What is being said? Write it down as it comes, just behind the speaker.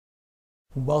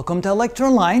Welcome to Lecture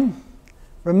Online.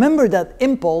 Remember that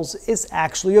impulse is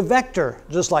actually a vector.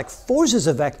 Just like force is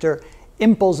a vector,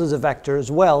 impulse is a vector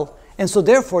as well, and so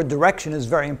therefore direction is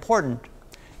very important.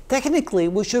 Technically,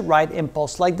 we should write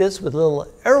impulse like this with a little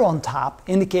arrow on top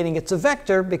indicating it's a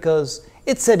vector because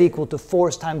it's set equal to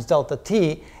force times delta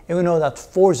t, and we know that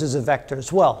force is a vector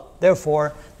as well.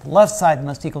 Therefore, the left side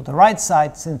must equal the right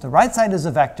side. Since the right side is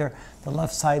a vector, the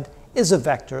left side is a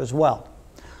vector as well.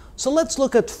 So let's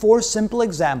look at four simple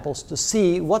examples to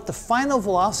see what the final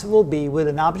velocity will be with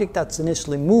an object that's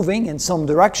initially moving in some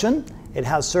direction. It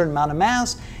has a certain amount of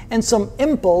mass, and some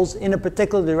impulse in a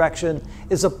particular direction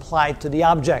is applied to the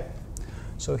object.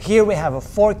 So here we have a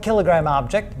 4 kilogram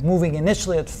object moving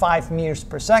initially at 5 meters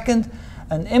per second.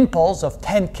 An impulse of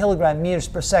 10 kilogram meters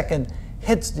per second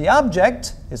hits the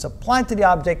object, is applied to the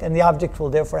object, and the object will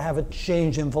therefore have a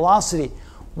change in velocity.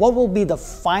 What will be the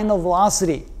final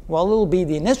velocity? Well, it will be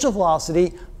the initial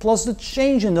velocity plus the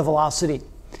change in the velocity.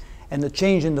 And the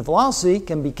change in the velocity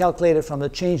can be calculated from the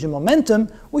change in momentum,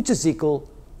 which is equal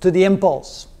to the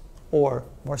impulse. Or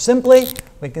more simply,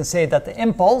 we can say that the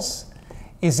impulse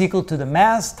is equal to the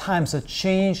mass times the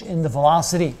change in the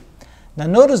velocity. Now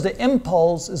notice the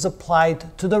impulse is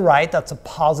applied to the right. That's a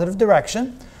positive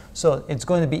direction. So it's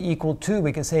going to be equal to,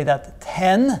 we can say that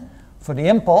 10 for the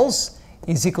impulse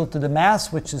is equal to the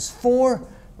mass, which is 4,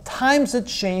 times the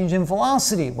change in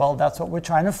velocity. Well, that's what we're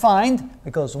trying to find,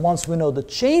 because once we know the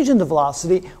change in the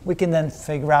velocity, we can then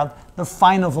figure out the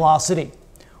final velocity.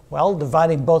 Well,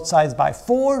 dividing both sides by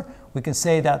 4, we can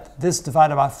say that this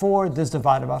divided by 4, this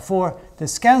divided by 4,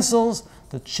 this cancels.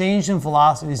 The change in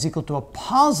velocity is equal to a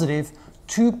positive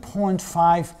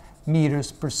 2.5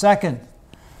 meters per second.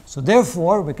 So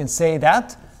therefore, we can say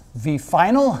that v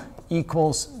final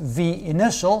equals v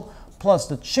initial plus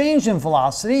the change in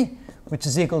velocity, which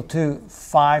is equal to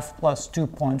 5 plus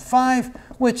 2.5,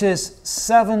 which is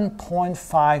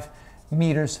 7.5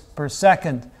 meters per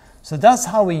second. So that's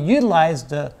how we utilize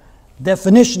the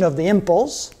definition of the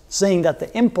impulse, saying that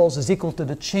the impulse is equal to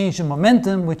the change in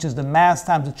momentum, which is the mass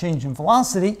times the change in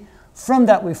velocity. From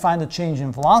that, we find the change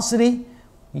in velocity.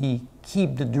 We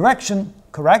keep the direction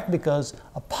correct because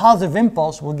a positive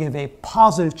impulse will give a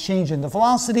positive change in the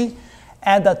velocity.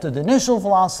 Add that to the initial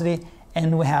velocity,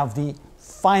 and we have the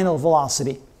final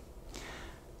velocity.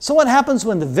 So what happens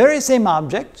when the very same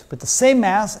object with the same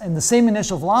mass and the same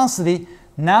initial velocity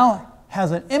now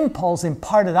has an impulse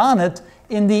imparted on it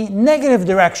in the negative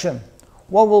direction?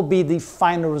 What will be the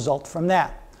final result from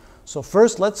that? So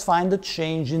first, let's find the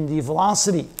change in the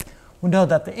velocity. We know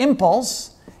that the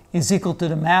impulse is equal to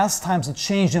the mass times the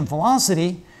change in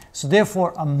velocity. So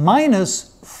therefore, a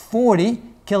minus 40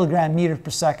 kilogram meters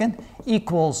per second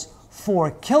equals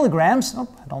 4 kilograms, oh,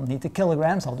 I don't need the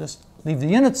kilograms, I'll just leave the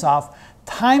units off,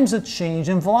 times the change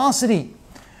in velocity.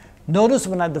 Notice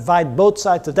when I divide both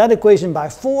sides of that equation by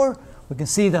 4, we can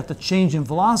see that the change in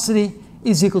velocity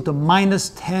is equal to minus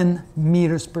 10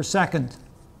 meters per second.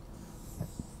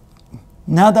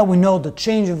 Now that we know the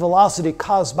change in velocity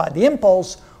caused by the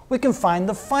impulse, we can find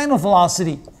the final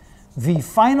velocity. V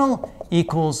final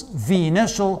equals V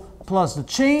initial plus the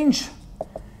change.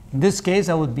 In this case,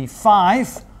 that would be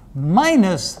 5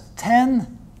 minus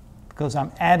 10, because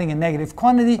I'm adding a negative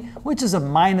quantity, which is a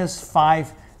minus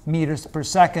 5 meters per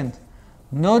second.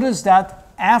 Notice that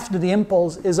after the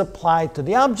impulse is applied to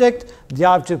the object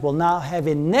will now have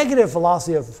a negative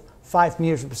velocity of 5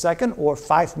 meters per second, or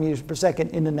 5 meters per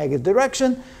second in the negative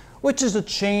direction, which is a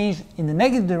change in the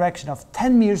negative direction of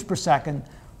 10 meters per second.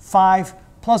 5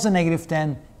 plus a negative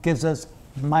 10 gives us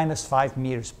minus 5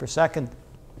 meters per second.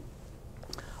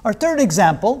 Our third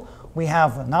example, we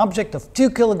have an object of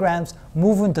 2 kilograms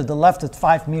moving to the left at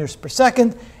 5 meters per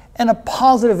second, and a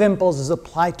positive impulse is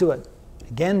applied to it.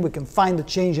 Again, we can find the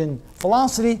change in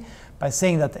velocity by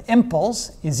saying that the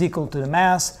impulse is equal to the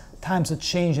mass times the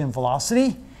change in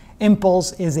velocity.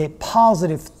 Impulse is a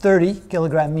positive 30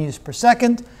 kilogram meters per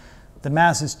second. The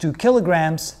mass is 2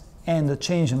 kilograms, and the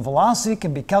change in velocity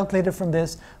can be calculated from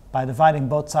this by dividing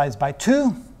both sides by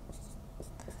 2.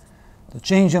 The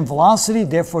change in velocity,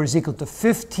 therefore, is equal to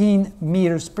 15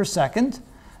 meters per second.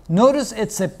 Notice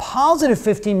it's a positive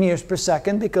 15 meters per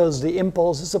second because the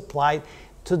impulse is applied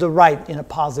to the right in a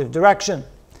positive direction.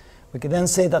 We can then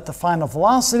say that the final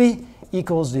velocity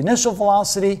equals the initial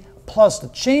velocity plus the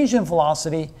change in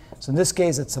velocity. So in this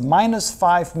case, it's a minus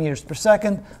 5 meters per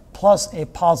second plus a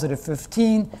positive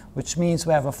 15, which means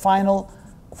we have a final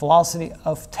velocity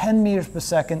of 10 meters per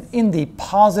second in the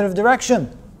positive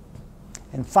direction.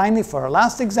 And finally, for our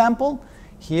last example,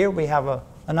 here we have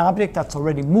an object that's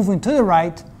already moving to the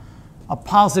right. A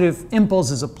positive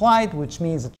impulse is applied, which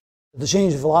means that The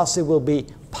change in velocity will be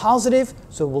positive,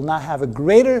 so it will not have a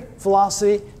greater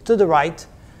velocity to the right.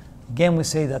 Again, we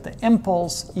say that the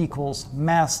impulse equals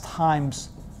mass times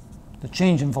the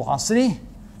change in velocity.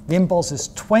 The impulse is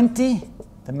 20,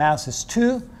 the mass is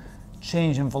 2.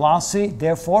 Change in velocity,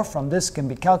 therefore, from this can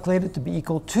be calculated to be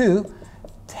equal to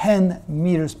 10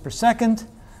 meters per second.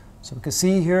 So we can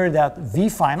see here that V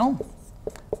final,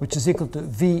 which is equal to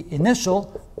V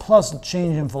initial, plus the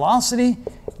change in velocity.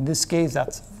 In this case,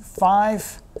 that's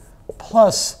 5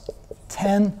 plus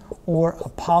 10, or a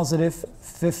positive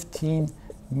 15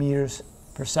 meters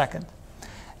per second.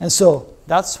 And so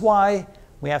that's why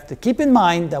we have to keep in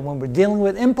mind that when we're dealing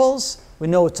with impulse, we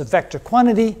know it's a vector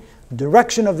quantity. The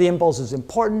direction of the impulse is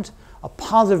important. A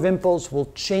positive impulse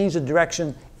will change the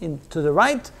direction to the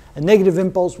right. A negative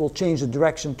impulse will change the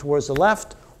direction towards the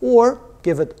left, or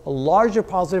give it a larger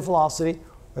positive velocity,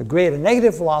 a greater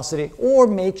negative velocity, or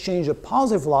may change a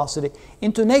positive velocity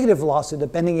into negative velocity,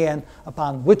 depending again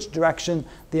upon which direction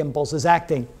the impulse is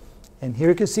acting. And here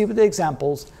you can see with the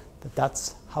examples that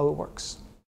that's how it works.